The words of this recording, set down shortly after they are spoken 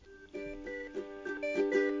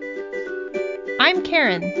I'm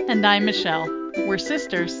Karen. And I'm Michelle. We're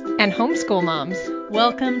sisters And homeschool moms.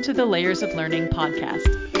 Welcome to the Layers of Learning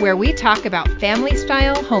podcast, where we talk about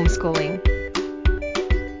family-style homeschooling.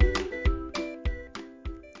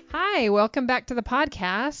 Hi, welcome back to the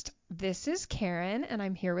podcast. This is Karen, and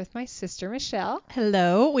I'm here with my sister, Michelle.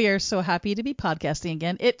 Hello. We are so happy to be podcasting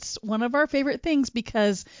again. It's one of our favorite things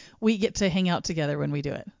because we get to hang out together when we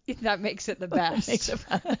do it. That makes it the best. Makes it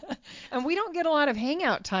fun. And we don't get a lot of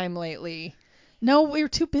hangout time lately. No, we're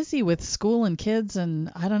too busy with school and kids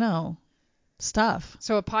and, I don't know, stuff.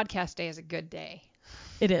 So a podcast day is a good day.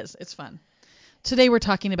 It is. It's fun. Today we're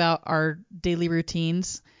talking about our daily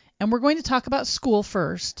routines, and we're going to talk about school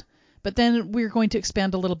first. But then we're going to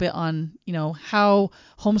expand a little bit on, how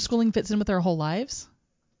homeschooling fits in with our whole lives.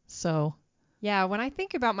 So. Yeah, when I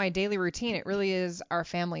think about my daily routine, it really is our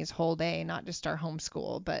family's whole day, not just our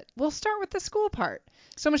homeschool. But we'll start with the school part.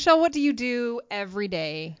 So, Michelle, what do you do every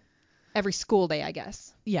day? Every school day, I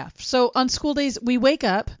guess. Yeah. So on school days, we wake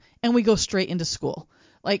up and we go straight into school.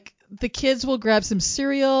 Like the kids will grab some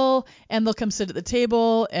cereal and they'll come sit at the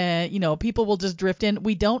table and, people will just drift in.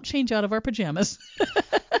 We don't change out of our pajamas.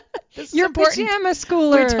 You're pajama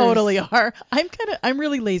schoolers. We totally are. I'm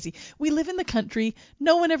really lazy. We live in the country.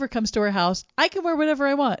 No one ever comes to our house. I can wear whatever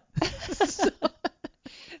I want.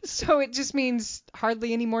 So it just means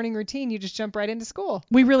hardly any morning routine. You just jump right into school.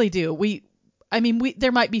 We really do.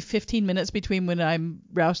 There might be 15 minutes between when I'm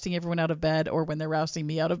rousting everyone out of bed or when they're rousting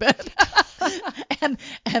me out of bed.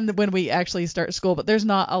 and when we actually start school, but there's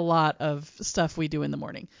not a lot of stuff we do in the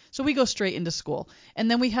morning. So we go straight into school. And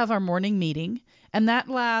then we have our morning meeting, and that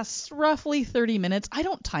lasts roughly 30 minutes. I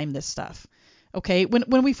don't time this stuff. Okay?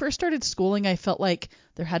 When we first started schooling, I felt like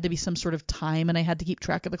there had to be some sort of time and I had to keep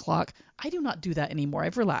track of the clock. I do not do that anymore.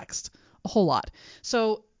 I've relaxed a whole lot.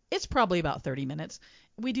 So it's probably about 30 minutes.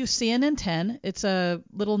 We do CNN 10. It's a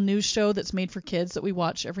little news show that's made for kids that we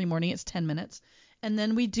watch every morning. It's 10 minutes. And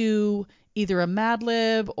then we do either a Mad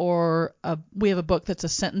Lib or we have a book that's a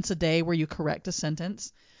sentence a day where you correct a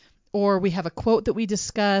sentence. Or we have a quote that we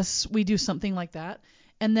discuss. We do something like that.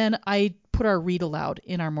 And then I put our read aloud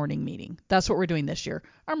in our morning meeting. That's what we're doing this year.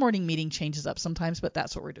 Our morning meeting changes up sometimes, but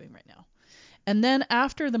that's what we're doing right now. And then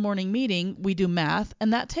after the morning meeting, we do math.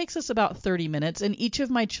 And that takes us about 30 minutes. And each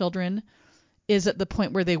of my children is at the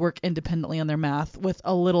point where they work independently on their math with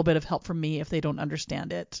a little bit of help from me if they don't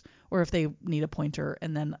understand it or if they need a pointer.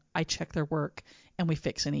 And then I check their work and we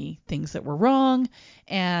fix any things that were wrong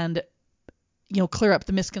and, clear up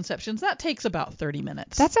the misconceptions. That takes about 30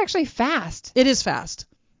 minutes. That's actually fast. It is fast.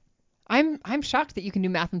 I'm shocked that you can do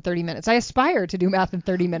math in 30 minutes. I aspire to do math in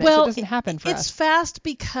 30 minutes. Well, it doesn't happen for us. It's fast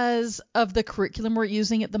because of the curriculum we're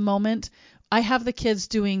using at the moment. I have the kids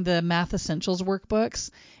doing the Math Essentials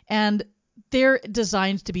workbooks, and they're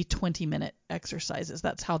designed to be 20-minute exercises.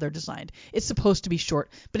 That's how they're designed. It's supposed to be short,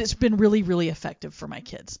 but it's been really, really effective for my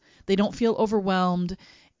kids. They don't feel overwhelmed,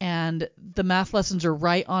 and the math lessons are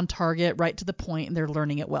right on target, right to the point, and they're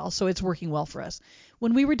learning it well. So it's working well for us.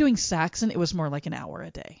 When we were doing Saxon, it was more like an hour a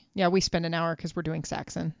day. Yeah, we spend an hour because we're doing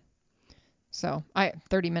Saxon. So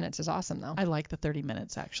 30 minutes is awesome, though. I like the 30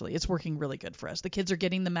 minutes, actually. It's working really good for us. The kids are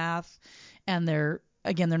getting the math, and they're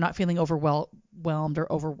not feeling overwhelmed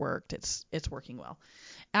or overworked. It's working well.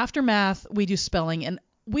 After math, we do spelling, and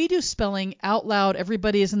we do spelling out loud.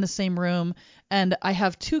 Everybody is in the same room, and I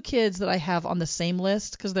have two kids that I have on the same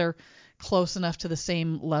list because they're close enough to the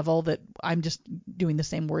same level that I'm just doing the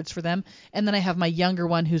same words for them. And then I have my younger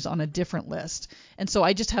one who's on a different list. And so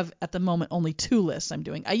I just have, at the moment, only two lists I'm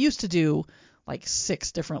doing. I used to do like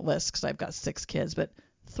 6 different lists because I've got 6 kids, but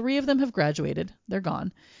 3 of them have graduated. They're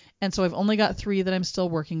gone. And so I've only got 3 that I'm still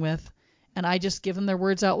working with. And I just give them their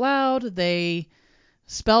words out loud. They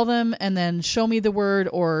spell them and then show me the word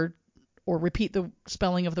or repeat the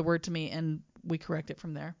spelling of the word to me, and we correct it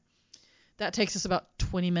from there. That takes us about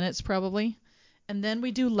 20 minutes probably. And then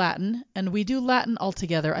we do Latin, and we do Latin all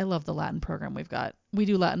together. I love the Latin program we've got. We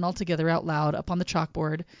do Latin all together out loud up on the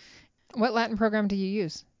chalkboard. What Latin program do you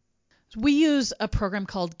use? We use a program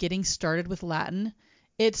called Getting Started with Latin.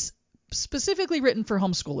 It's specifically written for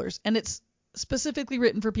homeschoolers, and it's specifically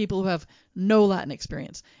written for people who have no Latin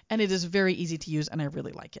experience. And it is very easy to use, and I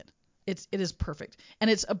really like it. It is perfect. And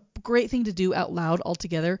it's a great thing to do out loud all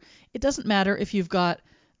together. It doesn't matter if you've got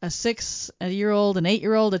a 6-year-old, an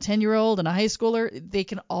 8-year-old, a 10-year-old, and a high schooler. They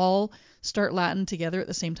can all start Latin together at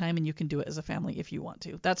the same time, and you can do it as a family if you want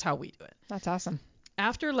to. That's how we do it. That's awesome.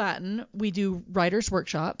 After Latin, we do Writer's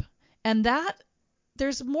Workshop, and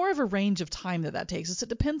there's more of a range of time that takes us. It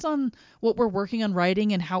depends on what we're working on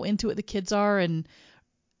writing and how into it the kids are and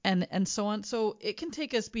so on. So it can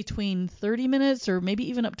take us between 30 minutes or maybe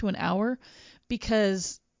even up to an hour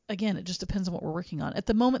because again, it just depends on what we're working on. At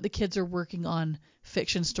the moment, the kids are working on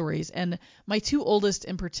fiction stories, and my two oldest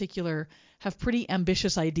in particular have pretty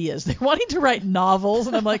ambitious ideas. They're wanting to write novels,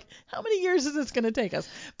 and I'm like, how many years is this going to take us?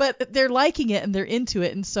 But they're liking it and they're into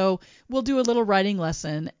it, and so we'll do a little writing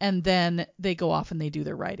lesson, and then they go off and they do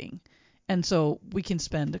their writing. And so we can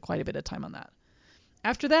spend quite a bit of time on that.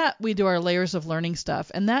 After that, we do our layers of learning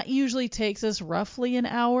stuff, and that usually takes us roughly an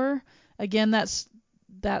hour. Again, that's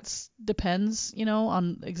depends,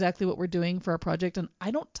 on exactly what we're doing for our project, and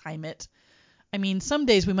I don't time it. I mean, some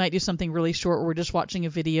days we might do something really short where we're just watching a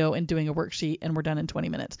video and doing a worksheet and we're done in 20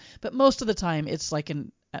 minutes. But most of the time it's like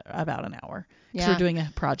about an hour because we're doing a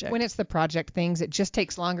project. When it's the project things, it just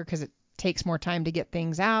takes longer because it takes more time to get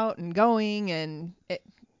things out and going, and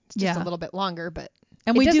it's just a little bit longer, but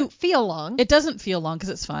and it doesn't feel long. It doesn't feel long because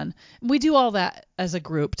it's fun. We do all that as a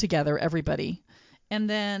group together, everybody. And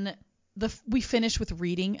then we finish with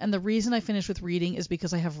reading. And the reason I finish with reading is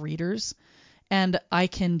because I have readers and I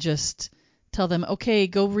can just tell them, okay,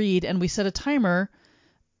 go read. And we set a timer.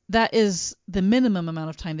 That is the minimum amount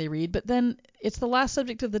of time they read. But then it's the last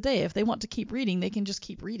subject of the day. If they want to keep reading, they can just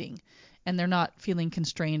keep reading. And they're not feeling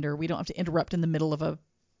constrained, or we don't have to interrupt in the middle of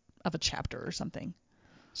a chapter or something.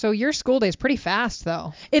 So your school day is pretty fast,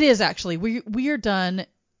 though. It is, actually. We are done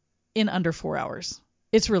in under 4 hours.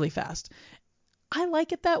 It's really fast. I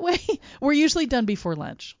like it that way. We're usually done before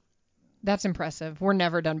lunch. That's impressive. We're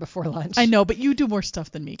never done before lunch. I know, but you do more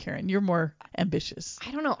stuff than me, Karen. You're more ambitious.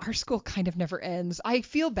 I don't know. Our school kind of never ends. I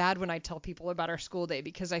feel bad when I tell people about our school day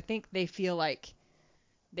because I think they feel like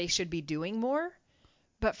they should be doing more.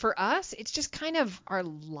 But for us, it's just kind of our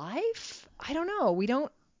life. I don't know. We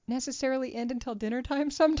don't necessarily end until dinner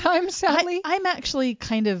time sometimes, sadly. I'm actually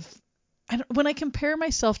kind of, when I compare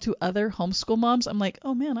myself to other homeschool moms, I'm like,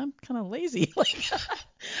 oh man, I'm kind of lazy.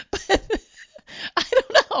 But I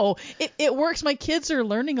don't know. It works. My kids are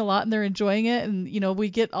learning a lot and they're enjoying it. And, we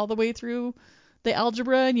get all the way through the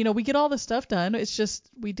algebra and, we get all the stuff done. It's just,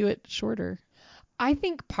 we do it shorter. I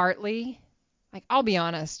think partly, I'll be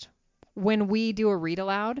honest, when we do a read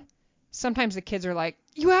aloud, sometimes the kids are like,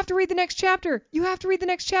 you have to read the next chapter. You have to read the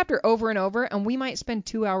next chapter over and over. And we might spend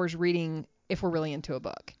 2 hours reading if we're really into a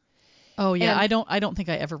book. Oh yeah, and I don't think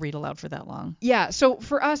I ever read aloud for that long. Yeah, so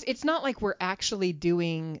for us, it's not like we're actually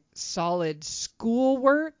doing solid school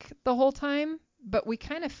work the whole time, but we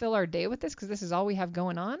kind of fill our day with this because this is all we have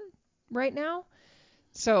going on right now.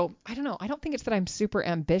 So I don't know. I don't think it's that I'm super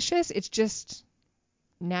ambitious. It's just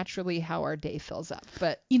naturally how our day fills up.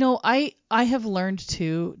 But I have learned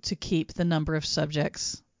to keep the number of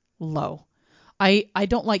subjects low. I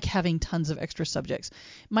don't like having tons of extra subjects.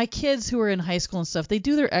 My kids who are in high school and stuff, they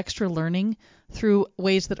do their extra learning through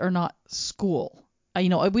ways that are not school. We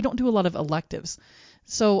don't do a lot of electives.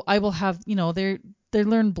 So I will have, they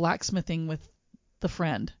learn blacksmithing with the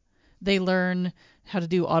friend. They learn how to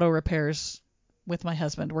do auto repairs with my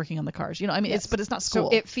husband working on the cars. Yes. But it's not school.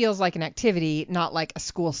 So it feels like an activity, not like a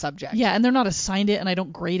school subject. Yeah, and they're not assigned it and I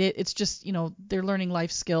don't grade it. It's just, they're learning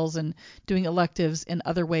life skills and doing electives in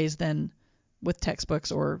other ways than with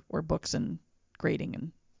textbooks or books and grading.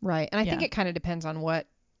 And right. And I think it kind of depends on what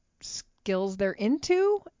skills they're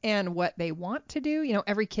into and what they want to do.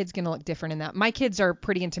 Every kid's going to look different in that. My kids are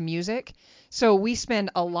pretty into music, so we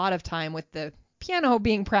spend a lot of time with the piano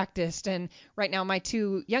being practiced, and right now my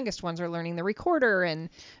 2 youngest ones are learning the recorder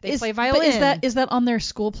and they play violin. But is that on their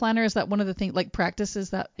school planner? Is that one of the things, like practice,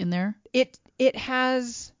 is that in there? It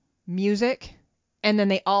has music, and then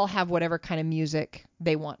they all have whatever kind of music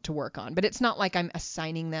they want to work on. But it's not like I'm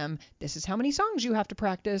assigning them, this is how many songs you have to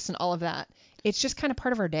practice and all of that. It's just kind of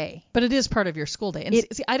part of our day. But it is part of your school day. And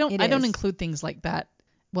I don't include things like that.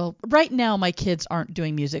 Well, right now my kids aren't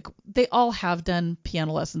doing music. They all have done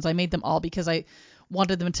piano lessons. I made them all because I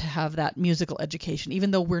wanted them to have that musical education, even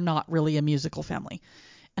though we're not really a musical family.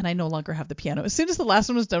 And I no longer have the piano. As soon as the last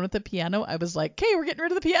one was done with the piano, I was like, okay, we're getting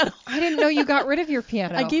rid of the piano. I didn't know you got rid of your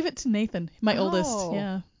piano. I gave it to Nathan, my oldest.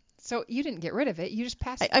 Yeah. So you didn't get rid of it. You just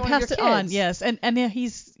passed it I on passed to it your kids. on, yes. And yeah,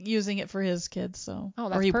 he's using it for his kids. So. Oh,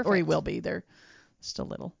 that's perfect. Or he will be. They're still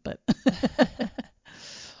little, but.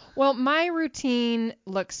 Well, my routine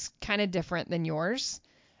looks kind of different than yours.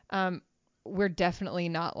 We're definitely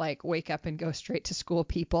not like wake up and go straight to school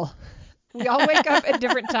people. We all wake up at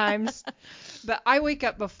different times, but I wake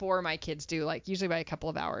up before my kids do, like usually by a couple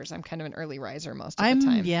of hours. I'm kind of an early riser most of the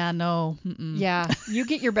time. Yeah, no. Mm-mm. Yeah, you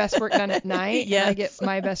get your best work done at night, Yes. and I get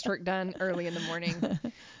my best work done early in the morning.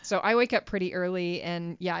 So I wake up pretty early,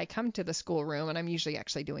 and yeah, I come to the schoolroom, and I'm usually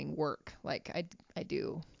actually doing work. Like I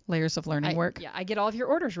do Layers of learning work. Yeah, I get all of your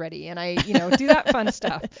orders ready, and I do that fun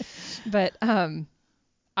stuff. But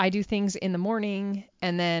I do things in the morning,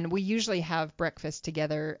 and then we usually have breakfast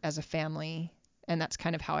together as a family. And that's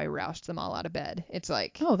kind of how I roust them all out of bed. It's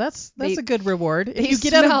like, oh, that's a good reward. If you get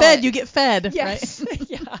smell out of bed, it. you get fed, Yes. right?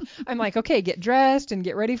 Yeah. I'm like, okay, get dressed and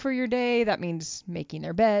get ready for your day. That means making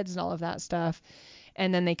their beds and all of that stuff.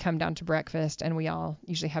 And then they come down to breakfast, and we all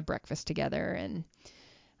usually have breakfast together. And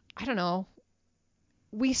I don't know,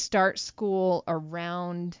 we start school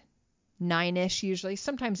around 9-ish usually,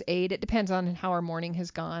 sometimes 8. It depends on how our morning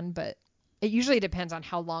has gone, but it usually depends on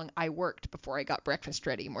how long I worked before I got breakfast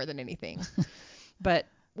ready more than anything. But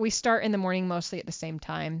we start in the morning mostly at the same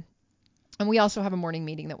time. And we also have a morning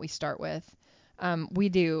meeting that we start with. We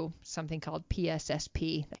do something called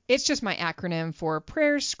PSSP. It's just my acronym for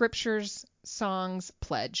prayers, scriptures, songs,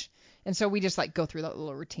 pledge. And so we just like go through that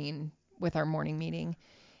little routine with our morning meeting.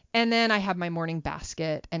 And then I have my morning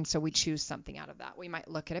basket. And so we choose something out of that. We might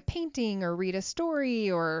look at a painting or read a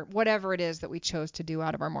story or whatever it is that we chose to do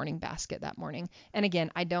out of our morning basket that morning. And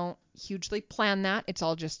again, I don't hugely plan that. It's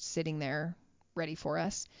all just sitting there ready for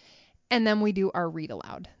us. And then we do our read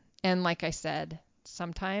aloud. And like I said,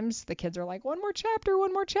 sometimes the kids are like, one more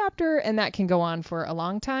chapter. And that can go on for a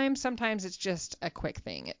long time. Sometimes it's just a quick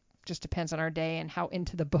thing. It just depends on our day and how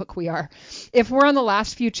into the book we are. If we're on the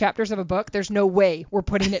last few chapters of a book, there's no way we're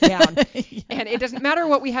putting it down. Yeah. And it doesn't matter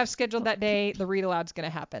what we have scheduled that day, the read aloud's going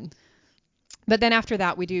to happen. But then after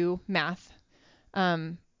that, we do math.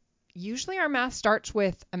 Usually our math starts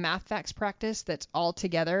with a math facts practice that's all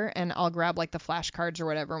together, and I'll grab like the flashcards or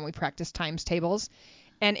whatever, and we practice times tables.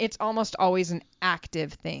 And it's almost always an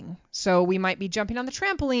active thing. So we might be jumping on the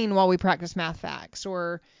trampoline while we practice math facts,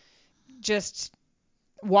 or just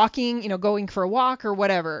walking, going for a walk or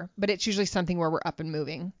whatever. But it's usually something where we're up and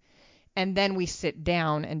moving. And then we sit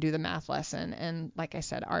down and do the math lesson. And like I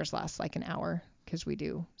said, ours lasts like an hour because we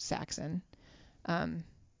do Saxon.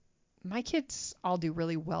 My kids all do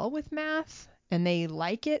really well with math, and they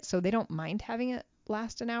like it, so they don't mind having it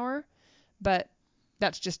last an hour. But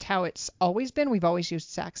that's just how it's always been. We've always used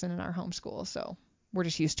Saxon in our homeschool, so we're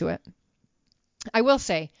just used to it. I will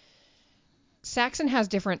say, Saxon has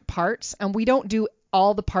different parts, and we don't do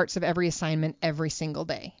all the parts of every assignment every single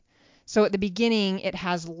day. So at the beginning, it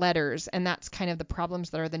has letters, and that's kind of the problems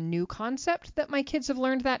that are the new concept that my kids have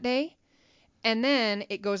learned that day. And then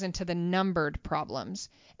it goes into the numbered problems.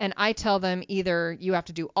 And I tell them either you have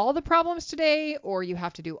to do all the problems today, or you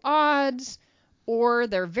have to do odds, or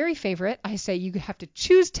their very favorite, I say you have to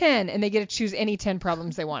choose 10, and they get to choose any 10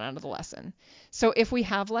 problems they want out of the lesson. So if we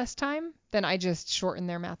have less time, then I just shorten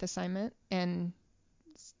their math assignment. And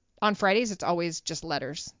on Fridays, it's always just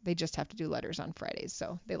letters. They just have to do letters on Fridays,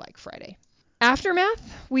 so they like Friday. After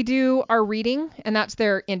math, we do our reading, and that's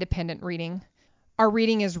their independent reading. Our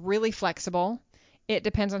reading is really flexible. It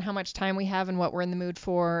depends on how much time we have and what we're in the mood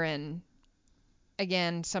for. And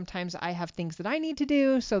again, sometimes I have things that I need to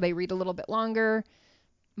do, so they read a little bit longer.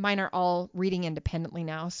 Mine are all reading independently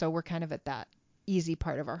now, so we're kind of at that easy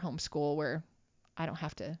part of our homeschool where I don't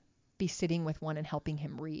have to be sitting with one and helping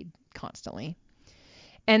him read constantly.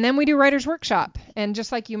 And then we do writer's workshop. And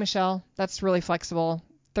just like you, Michelle, that's really flexible.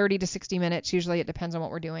 30 to 60 minutes. Usually it depends on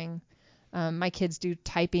what we're doing. My kids do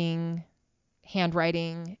typing,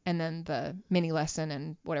 handwriting, and then the mini lesson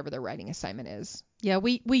and whatever their writing assignment is. Yeah,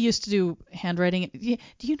 we used to do handwriting.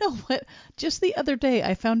 Do you know what? Just the other day,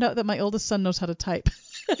 I found out that my oldest son knows how to type.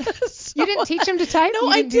 So, you didn't teach him to type? No, you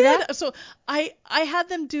I didn't did. Do that? So I had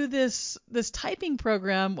them do this typing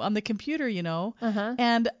program on the computer, Uh-huh.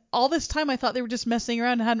 and all this time I thought they were just messing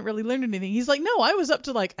around and hadn't really learned anything. He's like, no, I was up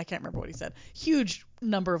to I can't remember what he said. Huge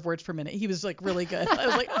number of words per minute. He was like really good. I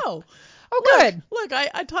was like, oh, good. Look,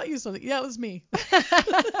 I taught you something. Yeah, it was me.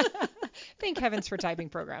 Thank heavens for typing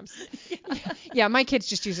programs. Yeah, my kids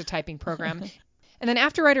just use a typing program. And then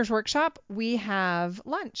after Writer's Workshop, we have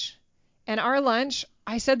lunch. And our lunch,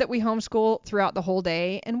 I said that we homeschool throughout the whole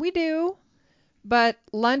day, and we do, but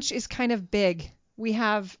lunch is kind of big. We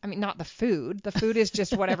have, not the food. The food is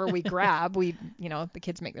just whatever we grab. The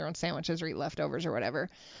kids make their own sandwiches or eat leftovers or whatever.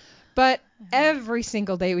 But every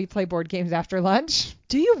single day we play board games after lunch.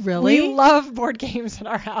 Do you really? We love board games in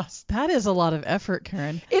our house. That is a lot of effort,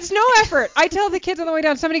 Karen. It's no effort. I tell the kids on the way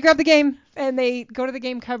down, somebody grab the game, and they go to the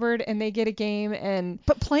game cupboard and they get a game.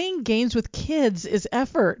 But playing games with kids is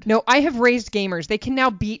effort. No, I have raised gamers. They can now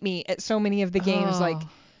beat me at so many of the games. Oh.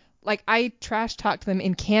 Like I trash talked them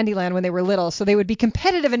in Candyland when they were little, so they would be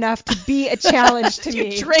competitive enough to be a challenge to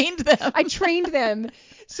me. You trained them. I trained them.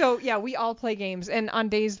 So yeah, we all play games, and on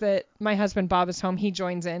days that my husband Bob is home, he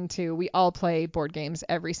joins in too. We all play board games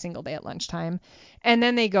every single day at lunchtime, and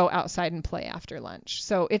then they go outside and play after lunch.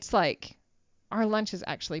 So it's like our lunch is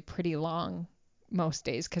actually pretty long most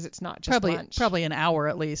days because it's not just Probably lunch. probably an hour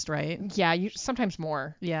at least, right? Yeah, sometimes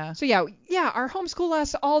more. Yeah. So yeah, our homeschool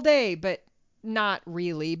lasts all day, but not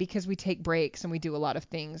really because we take breaks and we do a lot of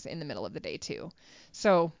things in the middle of the day too.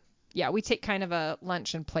 So yeah, we take kind of a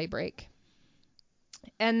lunch and play break.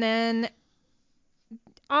 And then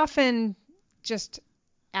often just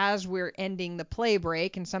as we're ending the play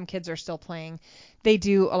break and some kids are still playing, they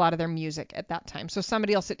do a lot of their music at that time. So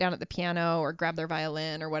somebody will sit down at the piano or grab their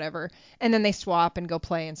violin or whatever, and then they swap and go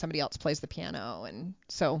play and somebody else plays the piano. And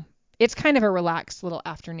so it's kind of a relaxed little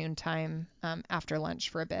afternoon time after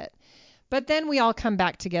lunch for a bit. But then we all come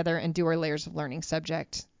back together and do our layers of learning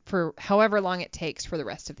subject for however long it takes for the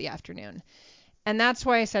rest of the afternoon. And that's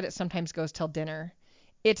why I said it sometimes goes till dinner.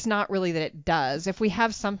 It's not really that it does. If we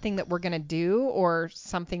have something that we're going to do or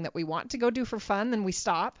something that we want to go do for fun, then we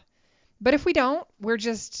stop. But if we don't, we're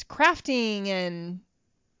just crafting and,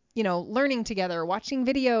 learning together, watching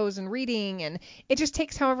videos and reading. And it just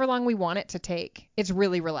takes however long we want it to take. It's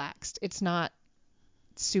really relaxed. It's not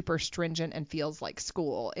super stringent and feels like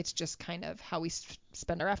school. It's just kind of how we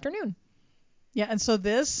spend our afternoon. Yeah, and so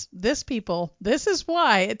this is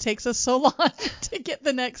why it takes us so long to get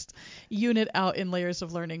the next unit out in Layers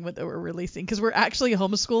of Learning that we're releasing, because we're actually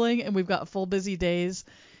homeschooling and we've got full busy days.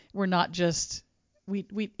 We're not just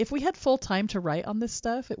we if we had full time to write on this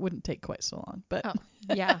stuff, it wouldn't take quite so long. But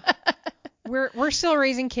yeah. We're still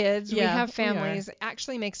raising kids. Yeah, we have families. It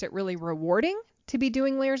actually makes it really rewarding to be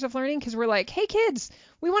doing Layers of Learning because we're like, hey kids,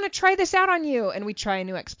 we want to try this out on you, and we try a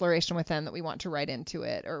new exploration with them that we want to write into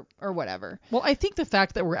it or whatever. Well, I think the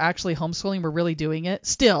fact that we're actually homeschooling, we're really doing it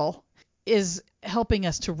still, is helping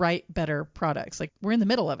us to write better products. Like, we're in the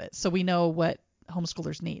middle of it, so we know what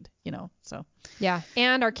homeschoolers need, so. Yeah,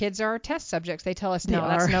 and our kids are our test subjects. They tell us, no,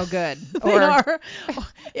 that's no good. They are.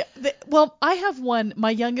 Well, I have one.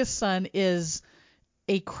 My youngest son is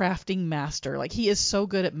a crafting master. Like, he is so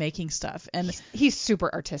good at making stuff, and he's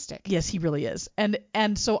super artistic. Yes, he really is.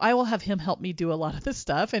 And so I will have him help me do a lot of this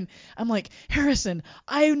stuff, and I'm like, Harrison,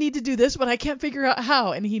 I need to do this, but I can't figure out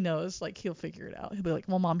how. And he knows, like, he'll figure it out. He'll be like,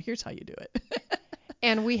 well, Mom, here's how you do it.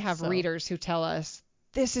 And we have readers who tell us,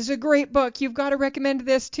 this is a great book. You've got to recommend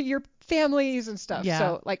this to your families and stuff. Yeah.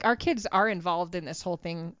 So, like, our kids are involved in this whole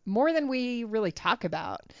thing more than we really talk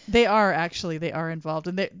about. They are involved,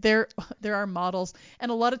 and there are models,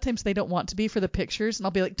 and a lot of times they don't want to be for the pictures, and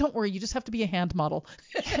I'll be like, don't worry, you just have to be a hand model.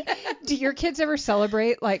 Do your kids ever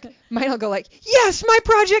celebrate? Like, mine will go like, yes, my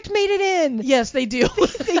project made it in. Yes, they do.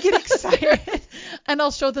 They get excited. And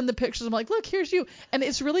I'll show them the pictures. I'm like, look, here's you. And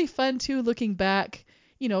it's really fun too, looking back,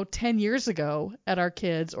 10 years ago at our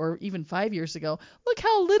kids, or even 5 years ago. Look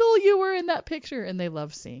how little you were in that picture. And they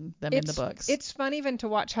love seeing them in the books. It's fun even to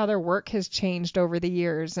watch how their work has changed over the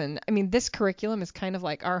years. And I mean, this curriculum is kind of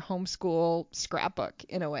like our homeschool scrapbook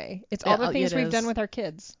in a way. It's all the things we've done with our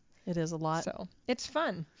kids. It is a lot. So it's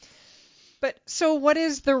fun. But so what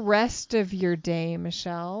is the rest of your day,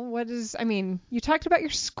 Michelle? You talked about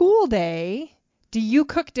your school day. Do you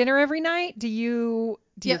cook dinner every night? Do your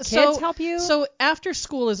kids help you? So after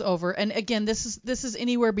school is over, and again, this is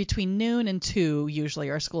anywhere between noon and 2, usually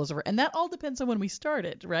our school is over. And that all depends on when we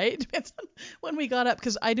started, right? Depends on when we got up,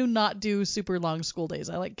 because I do not do super long school days.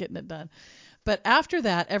 I like getting it done. But after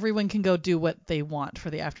that, everyone can go do what they want for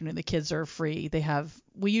the afternoon. The kids are free.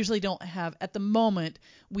 We usually don't have, at the moment,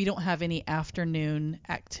 we don't have any afternoon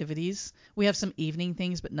activities. We have some evening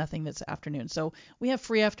things, but nothing that's afternoon. So we have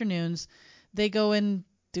free afternoons. They go and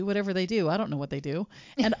do whatever they do. I don't know what they do.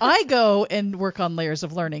 And I go and work on Layers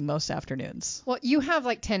of Learning most afternoons. Well, you have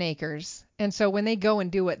like 10 acres. And so when they go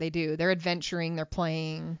and do what they do, they're adventuring, they're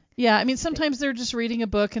playing. Yeah, I mean, sometimes they're just reading a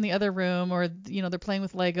book in the other room, or, they're playing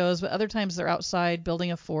with Legos, but other times they're outside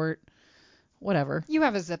building a fort, whatever. You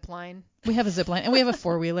have a zip line. We have a zip line, and we have a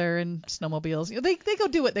four-wheeler and snowmobiles. They go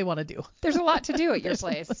do what they want to do. There's a lot to do at your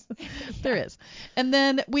place. There is. And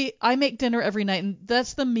then I make dinner every night, and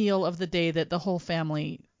that's the meal of the day that the whole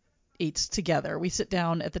family eats together. We sit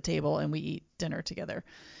down at the table and we eat dinner together.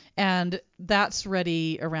 And that's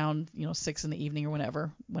ready around, 6 in the evening or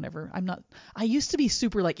whenever. I used to be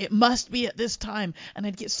super like, it must be at this time. And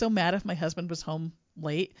I'd get so mad if my husband was home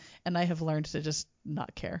late, and I have learned to just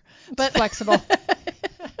not care. But flexible.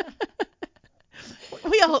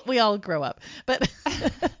 we all grow up. But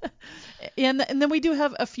and then we do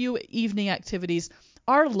have a few evening activities.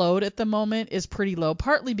 Our load at the moment is pretty low,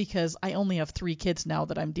 partly because I only have 3 kids now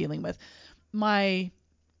that I'm dealing with. I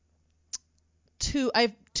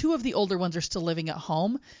have 2 of the older ones are still living at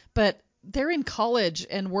home, but they're in college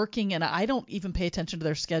and working, and I don't even pay attention to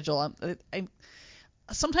their schedule.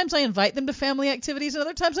 sometimes I invite them to family activities and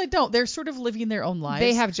other times I don't. They're sort of living their own lives.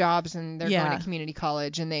 They have jobs and they're Yeah. going to community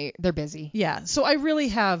college and they're busy. Yeah. So I really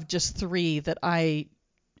have just 3 that I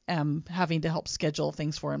am having to help schedule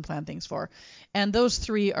things for and plan things for. And those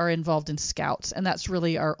 3 are involved in Scouts, and that's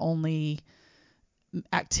really our only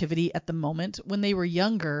activity at the moment. When they were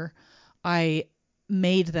younger, I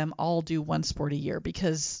made them all do one sport a year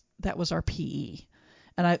because that was our PE.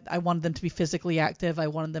 And I wanted them to be physically active. I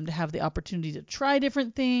wanted them to have the opportunity to try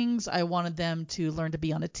different things. I wanted them to learn to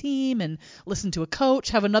be on a team and listen to a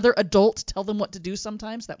coach, have another adult tell them what to do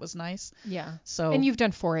sometimes. That was nice. Yeah. So And you've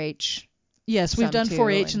done 4-H. yes, we've some done too,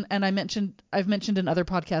 4-H, and- and I've mentioned in other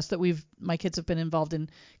podcasts that my kids have been involved in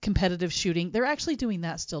competitive shooting. They're actually doing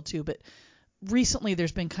that still too, but recently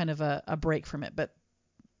there's been kind of a break from it, but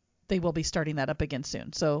they will be starting that up again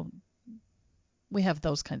soon. So we have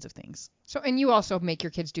those kinds of things. So, and you also make your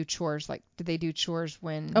kids do chores. Like, do they do chores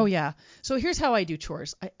when? Oh yeah. So here's how I do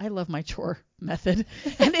chores. I love my chore method,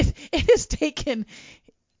 and it has taken.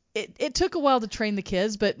 It took a while to train the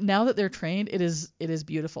kids, but now that they're trained, it is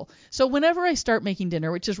beautiful. So whenever I start making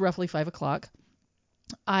dinner, which is roughly 5:00,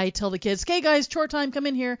 I tell the kids, "Okay, guys, chore time, come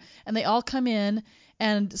in here," and they all come in.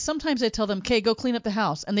 And sometimes I tell them, "Okay, go clean up the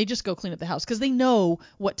house," and they just go clean up the house because they know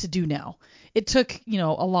what to do now. It took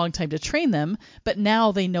a long time to train them, but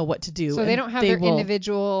now they know what to do. So they don't have their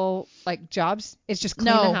individual like jobs. It's just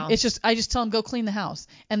clean the house. It's just I just tell them go clean the house,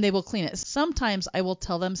 and they will clean it. Sometimes I will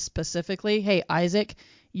tell them specifically, "Hey, Isaac,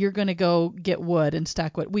 you're going to go get wood and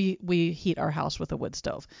stack wood." We heat our house with a wood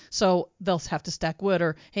stove. So they'll have to stack wood,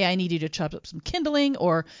 or, "Hey, I need you to chop up some kindling,"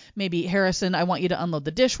 or maybe, "Harrison, I want you to unload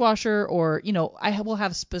the dishwasher," or, I will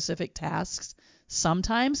have specific tasks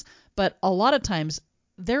sometimes, but a lot of times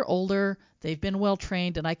they're older, they've been well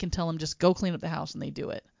trained, and I can tell them just go clean up the house and they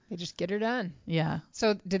do it. They just get her done. Yeah.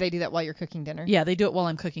 So do they do that while you're cooking dinner? Yeah, they do it while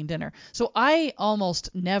I'm cooking dinner. So I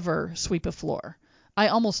almost never sweep a floor. I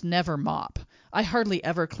almost never mop. I hardly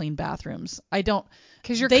ever clean bathrooms. I don't.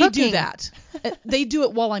 Because you're they cooking. do that. They do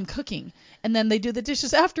it while I'm cooking, and then they do the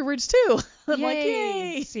dishes afterwards too. I'm like,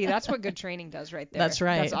 yay! See, that's what good training does right there. That's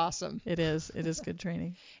right. That's awesome. It is. It is good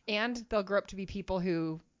training. And they'll grow up to be people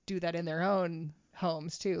who do that in their own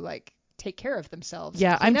homes too, like take care of themselves.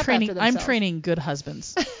 Yeah, clean up after I'm themselves. training good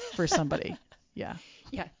husbands for somebody. Yeah.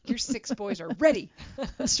 Yeah, your 6 boys are ready.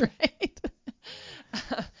 That's right.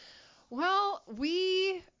 Well,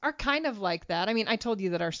 we are kind of like that. I mean, I told you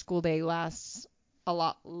that our school day lasts a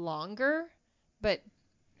lot longer, but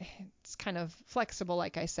it's kind of flexible,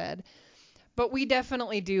 like I said. But we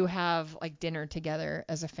definitely do have like dinner together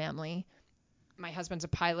as a family. My husband's a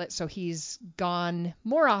pilot, so he's gone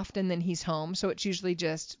more often than he's home. So it's usually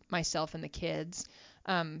just myself and the kids.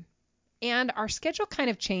 And our schedule kind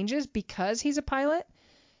of changes because he's a pilot.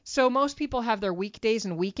 So most people have their weekdays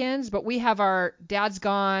and weekends, but we have our dad's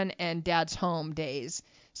gone and dad's home days.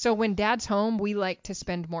 So when dad's home, we like to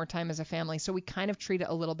spend more time as a family. So we kind of treat it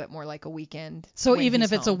a little bit more like a weekend. So when even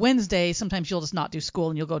he's if it's a home. Wednesday, sometimes you'll just not do school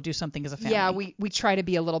and you'll go do something as a family. Yeah, we try to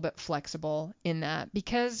be a little bit flexible in that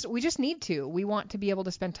because we just need to. We want to be able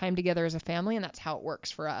to spend time together as a family, and that's how it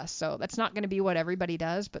works for us. So that's not going to be what everybody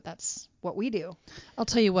does, but that's what we do. I'll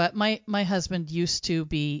tell you what, my husband used to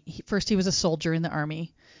be, first he was a soldier in the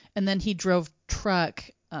Army, and then he drove truck,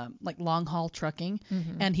 like long haul trucking,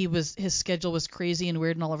 and his schedule was crazy and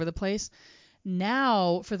weird and all over the place.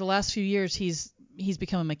 Now, for the last few years, he's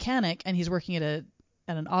become a mechanic and he's working at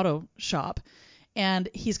an auto shop, and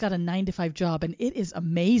he's got a 9-to-5 job, and it is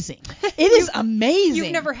amazing. It is amazing.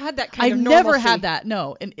 You've never had that kind of I've normalcy. never had that.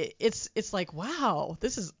 No, and it's like, wow,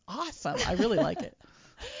 this is awesome. I really like it.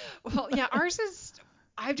 Well, yeah, ours is.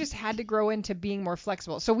 I've just had to grow into being more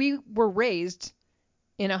flexible. So we were raised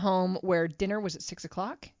in a home where dinner was at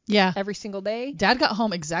 6:00 Yeah. every single day. Dad got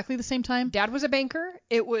home exactly the same time. Dad was a banker.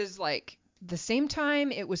 It was like the same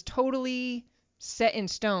time. It was totally set in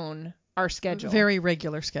stone, our schedule. Very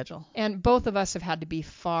regular schedule. And both of us have had to be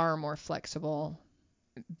far more flexible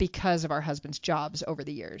because of our husband's jobs over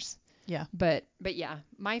the years. Yeah. But yeah,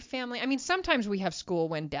 my family, I mean, sometimes we have school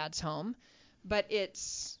when dad's home, but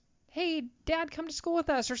it's, hey, dad, come to school with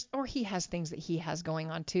us. Or he has things that he has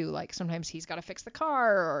going on too. Like sometimes he's got to fix the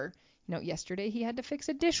car, or, yesterday he had to fix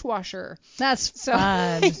a dishwasher. That's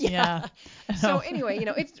fun. Yeah. So anyway,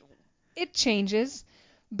 it changes,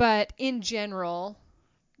 but in general,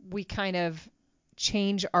 we kind of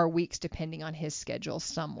change our weeks depending on his schedule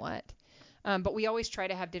somewhat. But we always try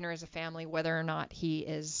to have dinner as a family, whether or not he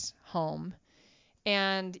is home.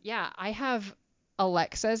 And yeah, I have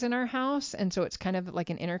Alexas in our house, and so it's kind of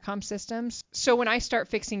like an intercom system. So when I start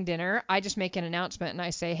fixing dinner, I just make an announcement and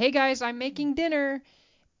I say, "Hey guys, I'm making dinner."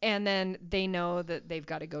 And then they know that they've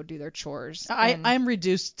got to go do their chores. I'm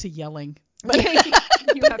reduced to yelling.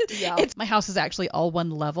 You have to yell. My house is actually all one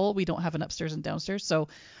level. We don't have an upstairs and downstairs, so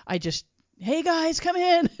I just, hey guys, come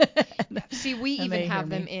in. See, we And even they have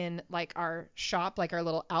hear them me. in like our shop, like our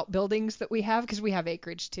little outbuildings that we have, because we have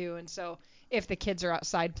acreage too. And so if the kids are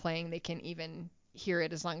outside playing, they can even hear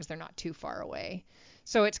it as long as they're not too far away.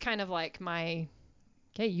 So it's kind of like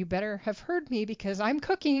okay, you better have heard me because I'm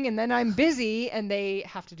cooking and then I'm busy, and they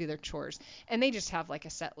have to do their chores. And they just have like a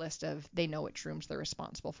set list of, they know which rooms they're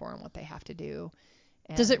responsible for and what they have to do.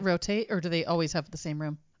 Does it And, rotate, or do they always have the same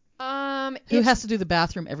room? Who it's, has to do the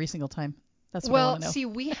bathroom every single time? That's what I well, want to know. see,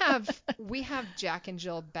 we have Jack and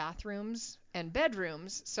Jill bathrooms and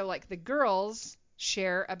bedrooms. So like the girls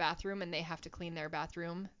share a bathroom and they have to clean their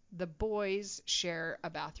bathroom. The boys share a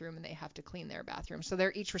bathroom and they have to clean their bathroom. So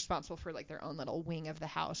they're each responsible for like their own little wing of the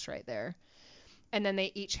house right there. And then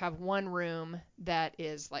they each have one room that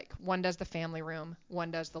is like, one does the family room,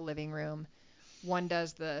 one does the living room, one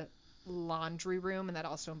does the laundry room, and that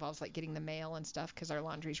also involves like getting the mail and stuff because our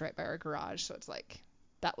laundry's right by our garage. So it's like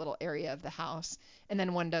that little area of the house. And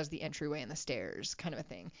then one does the entryway and the stairs, kind of a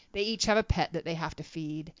thing. They each have a pet that they have to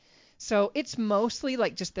feed. So it's mostly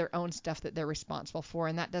like just their own stuff that they're responsible for,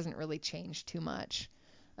 and that doesn't really change too much.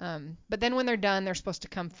 But then when they're done, they're supposed to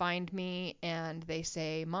come find me, and they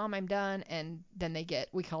say, Mom, I'm done. And then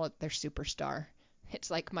we call it their superstar. It's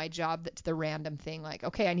like my job that's the random thing, like,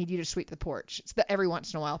 okay, I need you to sweep the porch. It's the every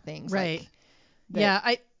once in a while things. Right. Like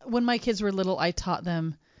Yeah, when my kids were little, I taught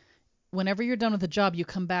them, whenever you're done with a job, you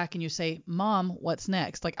come back and you say, Mom, what's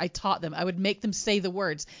next? Like I taught them. I would make them say the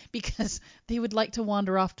words because they would like to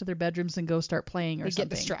wander off to their bedrooms and go start playing or they something.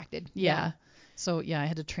 get distracted. Yeah. So yeah, I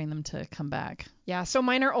had to train them to come back. Yeah. So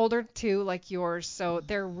mine are older too, like yours. So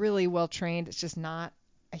they're really well trained. It's just not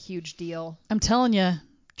a huge deal. I'm telling you,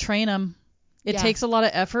 train them. It Yeah. takes a lot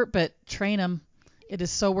of effort, but train them. It is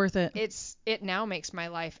so worth it. It now makes my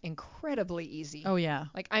life incredibly easy. Oh yeah.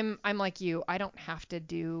 Like I'm like you. I don't have to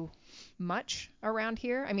do much around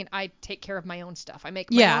here. I mean, I take care of my own stuff. I make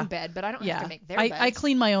my own bed, but I don't have to make their beds. I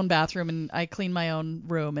clean my own bathroom and I clean my own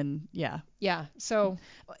room and yeah. Yeah. So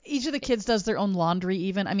Each of the kids does their own laundry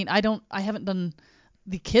even. I mean, I haven't done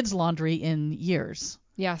the kids' laundry in years.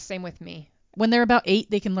 yeah, same with me. When they're about 8,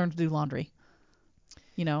 they can learn to do laundry.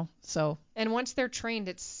 So. And once they're trained,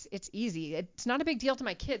 it's easy. It's not a big deal to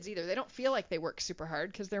my kids either. They don't feel like they work super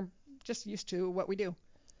hard because they're just used to what we do.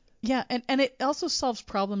 Yeah, and it also solves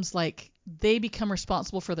problems like they become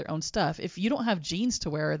responsible for their own stuff. If you don't have jeans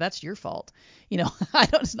to wear, that's your fault.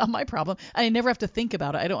 It's not my problem. I never have to think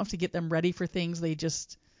about it. I don't have to get them ready for things. They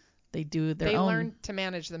do their own. They learn to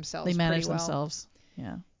manage themselves. They manage pretty well. themselves.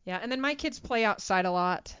 Yeah. Yeah, and then my kids play outside a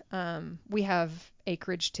lot. We have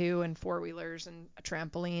acreage too, and four-wheelers, and a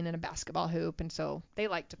trampoline, and a basketball hoop, and so they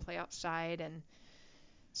like to play outside. And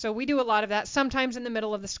so we do a lot of that. Sometimes in the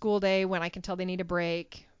middle of the school day when I can tell they need a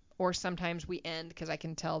break, or sometimes we end because I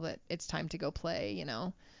can tell that it's time to go play.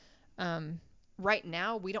 Right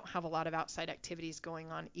now we don't have a lot of outside activities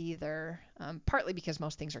going on either, partly because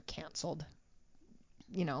most things are canceled.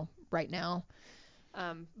 Right now,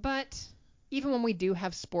 but even when we do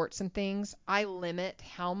have sports and things, I limit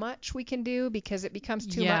how much we can do because it becomes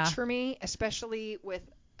too much for me, especially with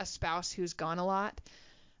a spouse who's gone a lot.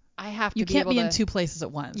 I have to You be can't able be to, in 2 places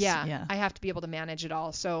at once. yeah, I have to be able to manage it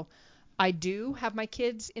all. So I do have my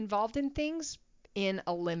kids involved in things in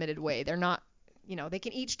a limited way. They're not, they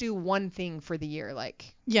can each do one thing for the year.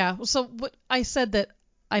 Like, Yeah. So what I said that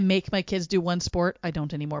I make my kids do one sport. I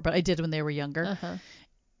don't anymore, but I did when they were younger. uh-huh.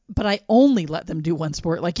 But I only let them do one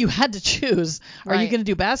sport. Like you had to choose. Are you Right. going to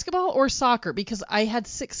do basketball or soccer? Because I had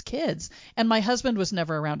 6 kids and my husband was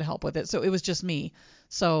never around to help with it. So it was just me.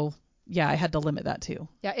 So yeah, I had to limit that too.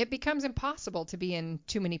 Yeah, it becomes impossible to be in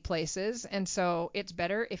too many places, and so it's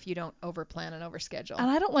better if you don't overplan and overschedule.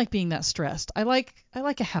 And I don't like being that stressed. I like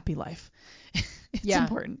a happy life. It's Yeah.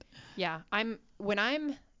 important. Yeah, when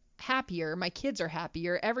I'm happier, my kids are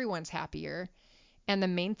happier, everyone's happier. And the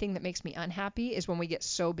main thing that makes me unhappy is when we get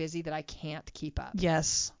so busy that I can't keep up.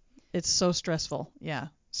 Yes. It's so stressful. Yeah.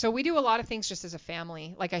 So we do a lot of things just as a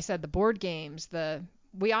family. Like I said, the board games,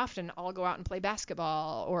 we often all go out and play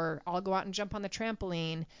basketball, or I'll go out and jump on the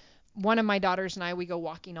trampoline. One of my daughters and I, we go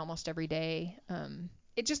walking almost every day.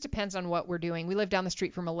 It just depends on what we're doing. We live down the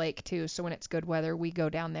street from a lake too, so when it's good weather, we go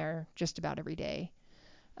down there just about every day.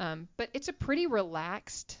 But it's a pretty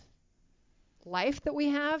relaxed life that we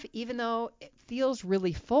have, even though it feels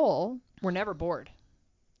really full. We're never bored.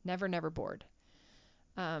 Never bored.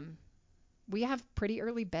 We have pretty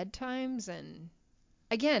early bedtimes, and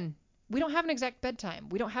again, We don't have an exact bedtime.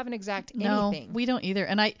 We don't have an exact No, anything. we don't either.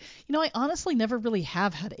 And I honestly never really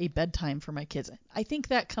have had a bedtime for my kids. I think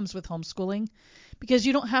that comes with homeschooling because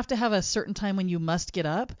you don't have to have a certain time when you must get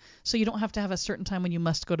up. So you don't have to have a certain time when you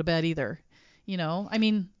must go to bed either. I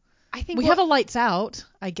mean, I think we have a lights out,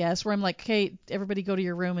 I guess, where I'm like, hey, everybody go to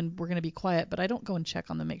your room and we're going to be quiet. But I don't go and check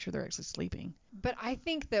on them, make sure they're actually sleeping. But I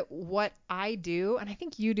think that what I do, and I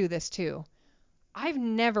think you do this too, I've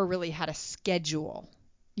never really had a schedule.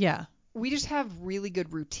 Yeah. We just have really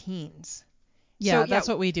good routines. Yeah, So, that's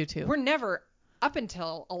what we do too. We're never up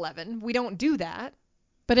until 11. We don't do that.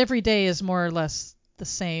 But every day is more or less the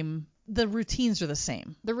same. The routines are the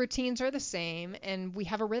same. The routines are the same, and we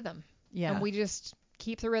have a rhythm. Yeah. And we just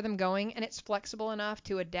keep the rhythm going, and it's flexible enough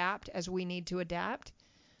to adapt as we need to adapt.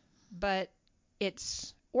 But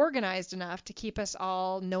it's organized enough to keep us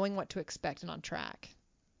all knowing what to expect and on track.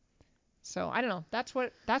 So I don't know. That's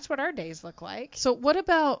what our days look like. So what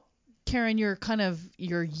about, Karen, your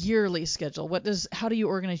yearly schedule? How do you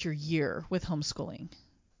organize your year with homeschooling?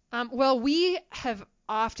 Well, we have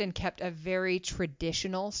often kept a very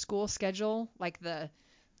traditional school schedule, like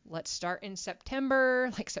let's start in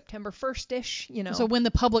September, like September 1st-ish, So when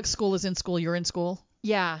the public school is in school, you're in school?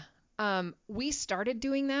 Yeah. We started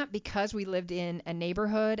doing that because we lived in a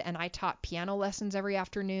neighborhood and I taught piano lessons every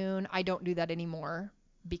afternoon. I don't do that anymore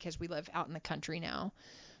because we live out in the country now.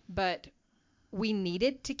 But we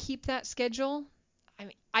needed to keep that schedule. I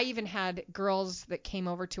mean, I even had girls that came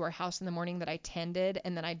over to our house in the morning that I tended,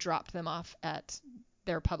 and then I dropped them off at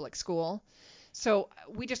their public school. So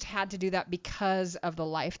we just had to do that because of the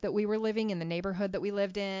life that we were living in the neighborhood that we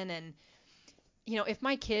lived in. And, if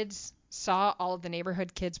my kids saw all of the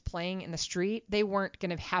neighborhood kids playing in the street, they weren't going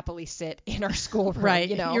to happily sit in our schoolroom. Right.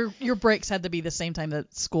 Your breaks had to be the same time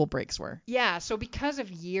that school breaks were. Yeah. So because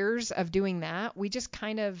of years of doing that, we just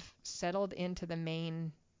kind of settled into the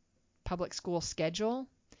main public school schedule.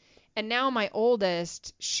 And now my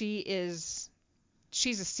oldest, she's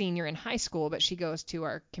a senior in high school, but she goes to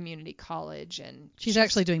our community college, and she's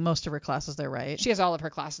actually doing most of her classes there, right? She has all of her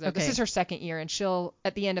classes there. Okay. This is her second year, and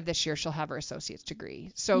at the end of this year, she'll have her associate's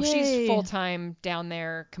degree. So Yay. She's full-time down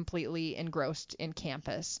there, completely engrossed in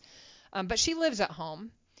campus. But she lives at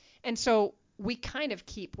home. And so we kind of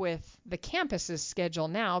keep with the campus's schedule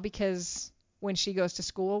now because when she goes to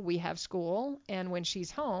school, we have school. And when she's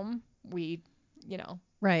home, we,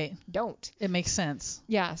 right. don't. It makes sense.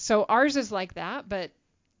 Yeah. So ours is like that, but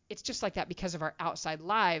it's just like that because of our outside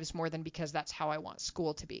lives more than because that's how I want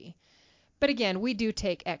school to be. But again, we do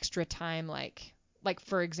take extra time, like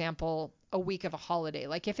for example, a week of a holiday.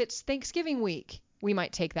 Like if it's Thanksgiving week, we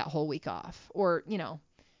might take that whole week off. Or,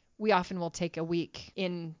 we often will take a week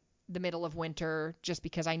in the middle of winter just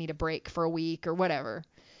because I need a break for a week or whatever.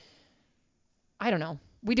 I don't know.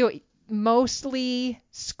 We do it mostly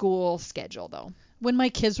school schedule though. When my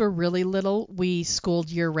kids were really little, we schooled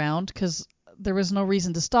year round because there was no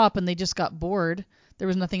reason to stop and they just got bored. There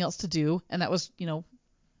was nothing else to do. And that was,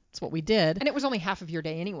 that's what we did. And it was only half of your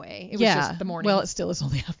day anyway. It was just the morning. Well, it still is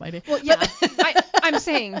only half my day. Well, yeah. I'm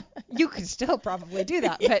saying you could still probably do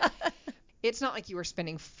that, but it's not like you were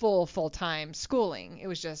spending full-time schooling. It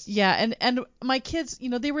was just. Yeah. And my kids,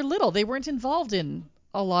 they were little. They weren't involved in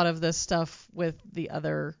a lot of this stuff with the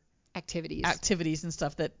other activities and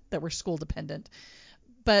stuff that were school dependent.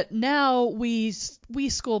 But now we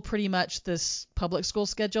school pretty much this public school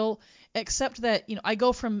schedule, except that, I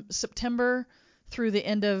go from September through the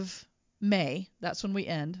end of May. That's when we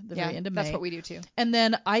end, very end of May. That's what we do too. And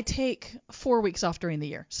then I take 4 weeks off during the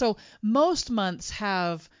year. So most months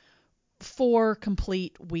have 4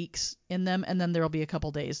 complete weeks in them, and then there'll be a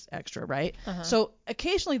couple days extra, right? Uh-huh. So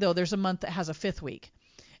occasionally, though, there's a month that has a 5th week.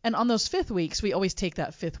 And on those 5th weeks, we always take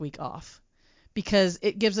that 5th week off because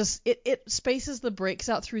it gives us, it spaces the breaks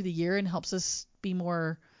out through the year and helps us be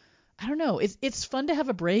more, I don't know, it's fun to have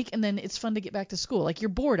a break and then it's fun to get back to school. Like you're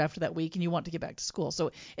bored after that week and you want to get back to school.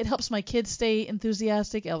 So it helps my kids stay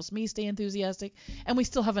enthusiastic, it helps me stay enthusiastic, and we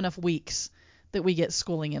still have enough weeks that we get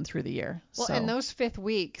schooling in through the year. Well, and those 5th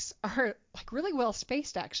weeks are like really well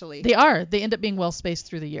spaced actually. They are. They end up being well spaced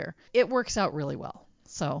through the year. It works out really well.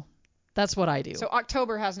 So that's what I do. So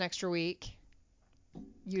October has an extra week,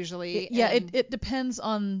 usually. It depends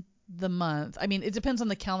on the month. I mean, it depends on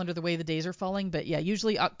the calendar, the way the days are falling. But yeah,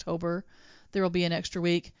 usually October there will be an extra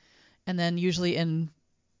week, and then usually in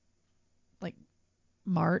like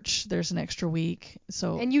March there's an extra week.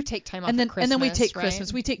 So and you take time off. And then we take right?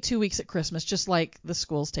 Christmas. We take 2 weeks at Christmas, just like the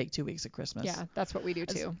schools take 2 weeks at Christmas. Yeah, that's what we do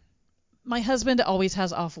too. My husband always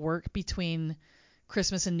has off work between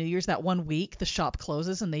Christmas and New Year's. That 1 week the shop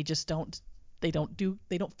closes and they just don't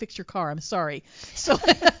fix your car. I'm sorry. So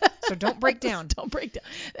So don't break down. Don't break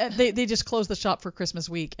down. They just close the shop for Christmas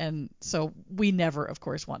week, and so we never, of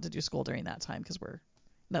course, want to do school during that time because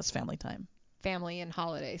that's family time. Family and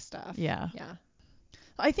holiday stuff. Yeah. Yeah.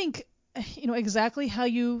 I think, exactly how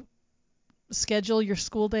you schedule your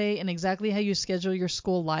school day and exactly how you schedule your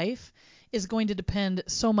school life is going to depend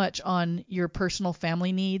so much on your personal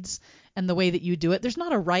family needs and the way that you do it. There's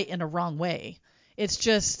not a right and a wrong way. It's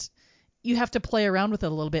just you have to play around with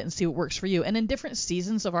it a little bit and see what works for you. And in different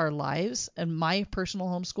seasons of our lives and my personal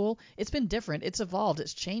homeschool, it's been different. It's evolved.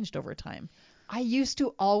 It's changed over time. I used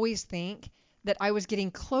to always think that I was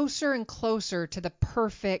getting closer and closer to the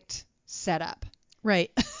perfect setup.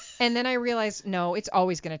 Right. And then I realized, no, it's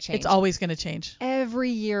always going to change. It's always going to change.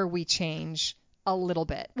 Every year we change a little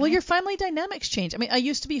bit. Well, your family dynamics change. I mean, I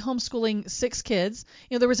used to be homeschooling 6 kids.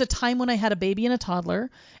 There was a time when I had a baby and a toddler,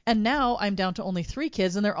 and now I'm down to only 3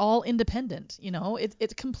 kids, and they're all independent.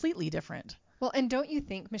 It's completely different. Well, and don't you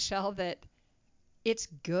think, Michelle, that it's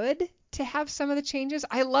good to have some of the changes?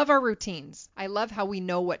 I love our routines. I love how we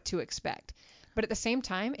know what to expect. But at the same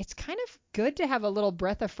time, it's kind of good to have a little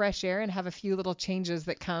breath of fresh air and have a few little changes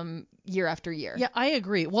that come year after year. Yeah, I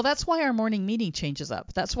agree. Well, that's why our morning meeting changes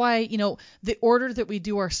up. That's why, the order that we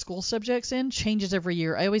do our school subjects in changes every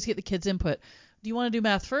year. I always get the kids' input. Do you want to do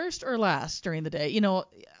math first or last during the day?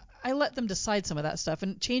 I let them decide some of that stuff,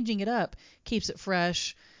 and changing it up keeps it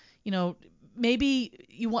fresh. Maybe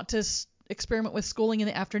you want to experiment with schooling in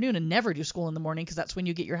the afternoon and never do school in the morning because that's when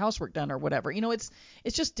you get your housework done or whatever. It's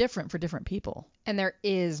just different for different people. And there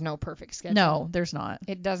is no perfect schedule. No, there's not.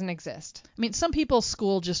 It doesn't exist. I mean, some people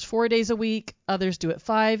school just 4 days a week. Others do it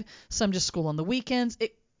 5. Some just school on the weekends.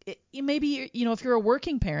 Maybe, if you're a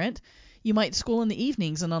working parent, you might school in the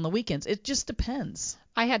evenings and on the weekends. It just depends.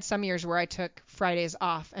 I had some years where I took Fridays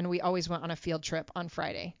off, and we always went on a field trip on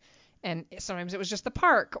Friday. And sometimes it was just the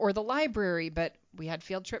park or the library, but we had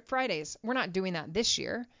field trip Fridays. We're not doing that this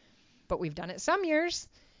year, but we've done it some years.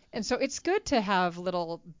 And so it's good to have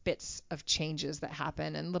little bits of changes that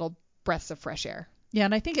happen and little breaths of fresh air. Yeah,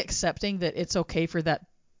 and I think accepting that it's okay for that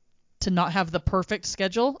to not have the perfect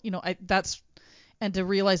schedule, and to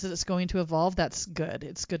realize that it's going to evolve, that's good.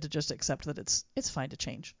 It's good to just accept that it's fine to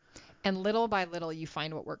change. And little by little, you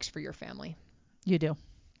find what works for your family. You do.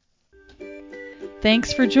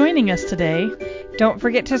 Thanks for joining us today. Don't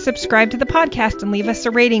forget to subscribe to the podcast and leave us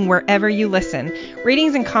a rating wherever you listen.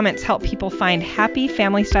 Ratings and comments help people find happy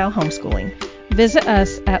family-style homeschooling. Visit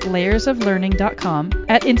us at layersoflearning.com,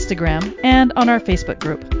 at Instagram, and on our Facebook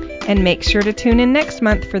group. And make sure to tune in next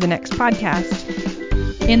month for the next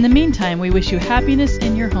podcast. In the meantime, we wish you happiness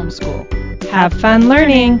in your homeschool. Have fun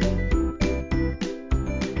learning!